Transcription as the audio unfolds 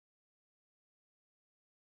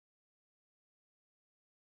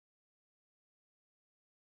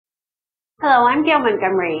Hello, I'm Gail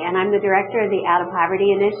Montgomery, and I'm the director of the Out of Poverty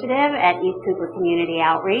Initiative at East Cooper Community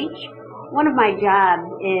Outreach. One of my jobs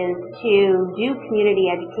is to do community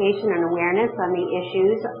education and awareness on the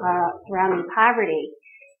issues surrounding poverty.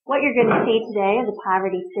 What you're going to see today is a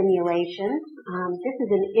poverty simulation. This is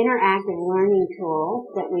an interactive learning tool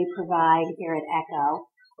that we provide here at ECCO,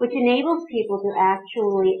 which enables people to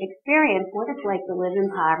actually experience what it's like to live in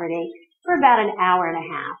poverty for about an hour and a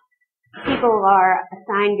half. People are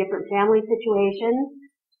assigned different family situations.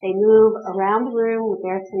 They move around the room with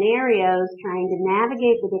their scenarios, trying to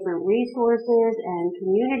navigate the different resources and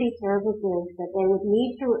community services that they would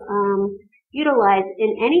need to utilize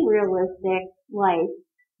in any realistic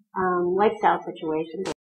lifestyle situation.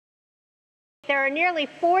 There are nearly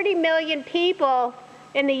 40 million people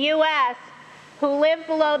in the U.S. who live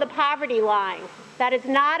below the poverty line. That is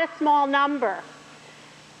not a small number.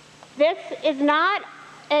 This is not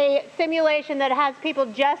a simulation that has people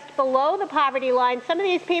just below the poverty line. Some of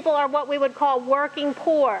these people are what we would call working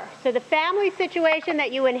poor. So the family situation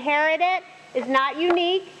that you inherited is not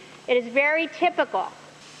unique. It is very typical.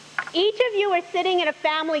 Each of you are sitting in a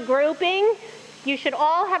family grouping. You should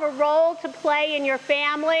all have a role to play in your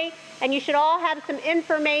family, and you should all have some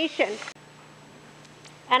information.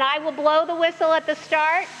 And I will blow the whistle at the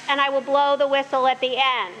start, and I will blow the whistle at the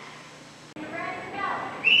end.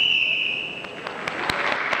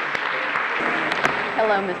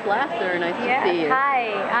 Hello, Miss Lasser. Nice to see you. Hi.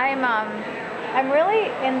 I'm really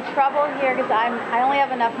in trouble here because I only have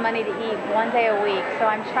enough money to eat one day a week, so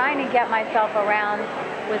I'm trying to get myself around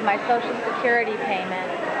with my Social Security payment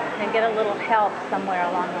and get a little help somewhere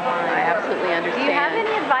along the line. I absolutely understand. Do you have any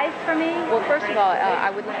advice for me? Well, first of all, I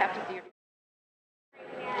would have to see your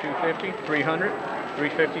 250, 300,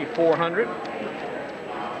 350, 400,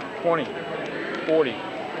 20, 40,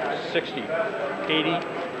 60, 80,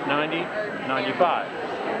 90, 95.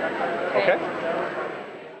 Okay?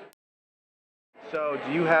 So,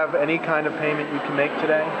 do you have any kind of payment you can make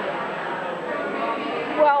today?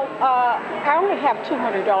 Well, I only have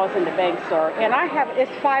 $200 in the bank, sir, and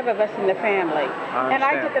it's 5 of us in the family. And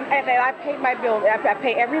I paid my bill. I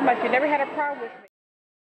pay every month. You never had a problem with me.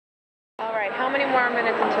 All right, how many more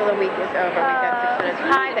minutes until the week is over? We've got 6 minutes.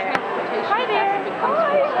 Hi there. Hi there.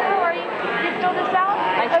 Hi, how are you? You fill this out?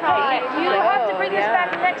 Okay, you have to bring this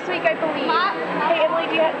back next week, I believe. Hey, Emily,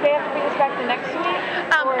 they have to bring this back to next week?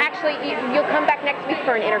 Actually, you'll come back next week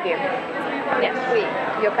for an interview. Next week.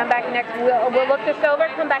 You'll come back next week. We'll look this over,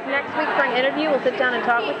 come back next week for an interview. We'll sit down and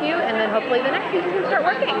talk with you, and then hopefully the next week you can start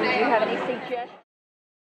working. Do you have any suggestions?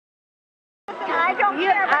 I don't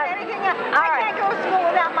care about anything else. I can't go to school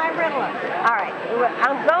without my Ritalin. All right.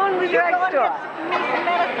 I'm going to the drugstore. Me some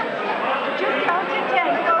medicine. Just count to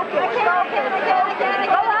 10. Okay. I can't.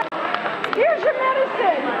 Here's your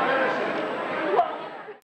medicine.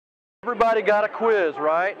 Everybody got a quiz,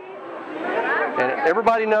 right? And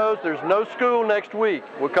everybody knows there's no school next week.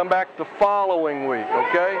 We'll come back the following week,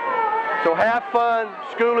 okay? So have fun.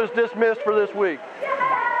 School is dismissed for this week.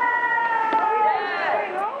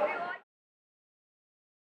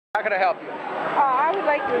 How can I help you? I would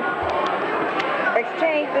like to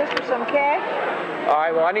exchange this for some cash. All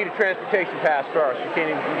right, well, I need a transportation pass first.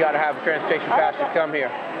 You got to have a transportation pass to come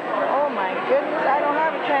here. Oh, my goodness. I don't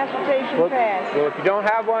have a transportation pass. Well, if you don't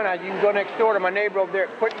have one, you can go next door to my neighbor over there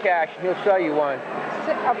at Quick Cash, and he'll sell you one.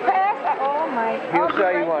 A pass? Oh, my. He'll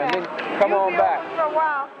sell you one. Then come on back. For a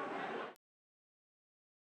while.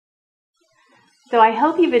 So I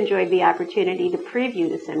hope you've enjoyed the opportunity to preview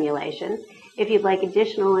the simulation. If you'd like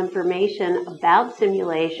additional information about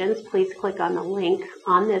simulations, please click on the link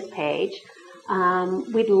on this page.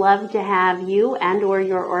 We'd love to have you and or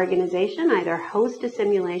your organization either host a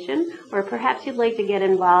simulation, or perhaps you'd like to get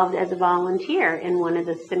involved as a volunteer in one of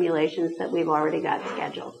the simulations that we've already got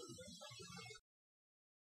scheduled.